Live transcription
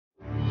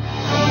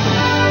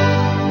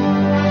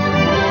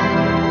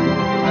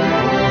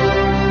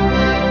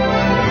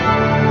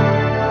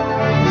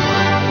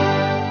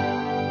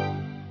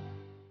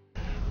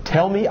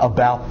tell me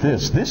about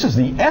this. This is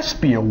the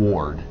Espy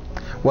Award.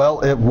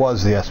 Well, it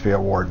was the Espy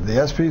Award. The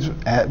Espys,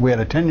 we had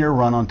a 10-year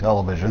run on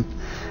television.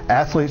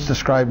 Athletes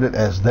described it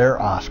as their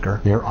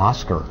Oscar. Their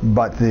Oscar.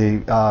 But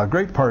the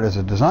great part as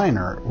a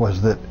designer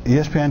was that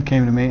ESPN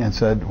came to me and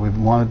said, we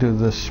want to do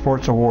this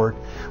sports award.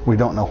 We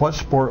don't know what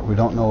sport. We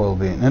don't know it'll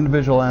be an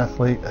individual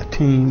athlete, a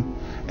team,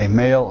 a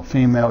male, a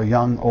female,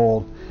 young,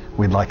 old.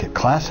 We'd like it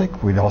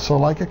classic. We'd also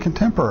like it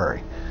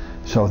contemporary.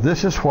 So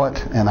this is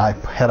what, and I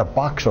had a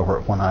box over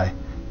it when I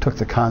took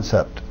the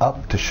concept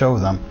up to show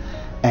them.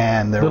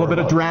 And there were a little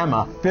bit of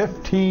drama.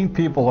 15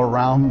 people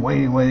around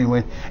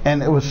waiting.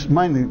 And it was,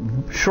 mind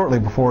you, shortly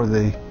before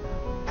the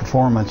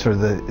performance or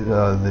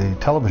the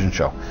television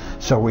show.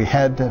 So we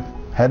had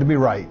to be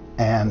right.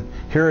 And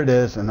here it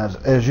is. And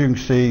as you can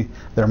see,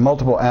 there are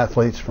multiple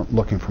athletes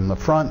looking from the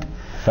front.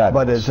 Fabulous.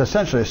 But it's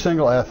essentially a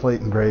single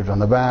athlete engraved on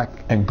the back.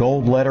 And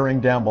gold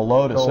lettering down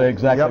below to say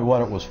exactly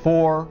what it was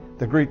for.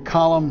 The Greek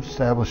column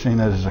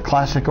establishing it as a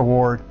classic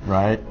award.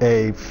 Right.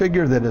 A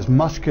figure that is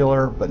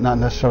muscular but not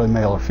necessarily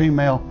male or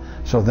female.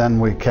 So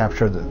then we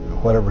captured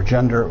whatever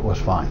gender was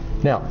fine.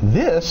 Now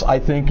this, I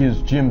think,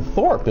 is Jim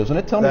Thorpe, isn't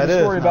it? Tell me the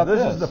story about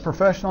this. This is the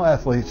Professional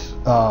Athletes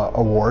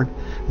Award,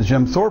 the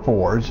Jim Thorpe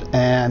Awards,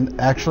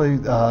 and actually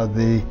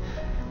the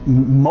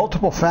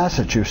multiple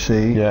facets you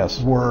see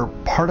were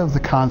part of the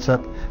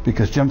concept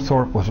because Jim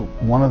Thorpe was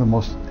one of the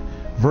most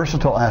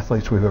versatile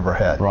athletes we've ever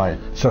had. Right.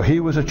 So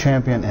he was a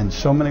champion in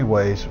so many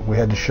ways. We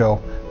had to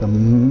show the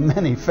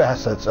many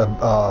facets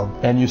of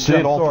and you see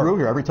Jim it all Thorpe. through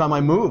here. Every time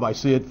I move, I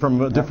see it from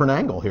a different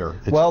angle here.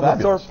 It's well, fabulous.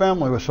 the Thorpe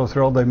family was so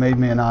thrilled they made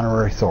me an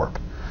honorary Thorpe.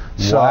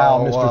 So,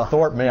 wow, Mr.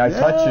 Thorpe, may I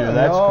touch you?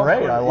 That's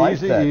great. I like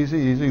that.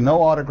 Easy.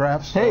 No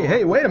autographs.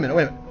 Hey, wait a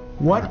minute.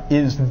 What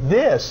is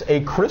this?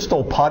 A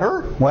crystal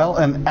putter? Well,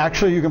 and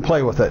actually you can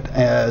play with it.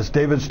 As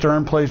David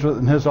Stern plays with it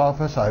in his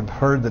office, I've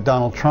heard that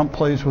Donald Trump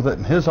plays with it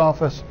in his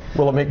office.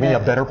 Will it make me a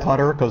better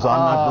putter? Because I'm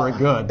not very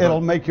good.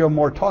 It'll make you a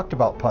more talked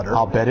about putter.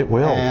 I'll bet it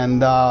will.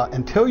 And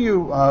until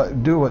you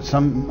do what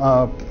some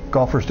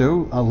golfers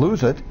do,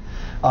 lose it,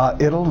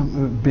 it'll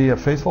be a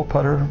faithful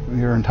putter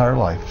your entire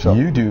life. So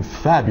you do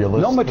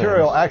fabulous No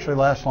material things. actually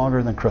lasts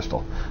longer than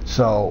crystal.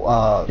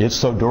 So it's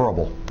so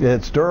durable.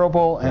 It's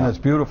durable and it's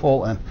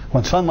beautiful, and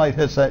when sunlight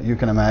hits that, you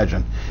can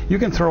imagine. You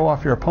can throw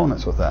off your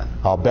opponents with that.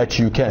 I'll bet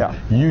you can. Yeah.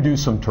 You do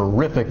some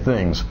terrific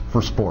things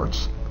for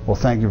sports. Well,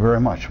 thank you very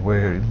much.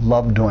 We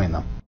love doing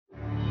them.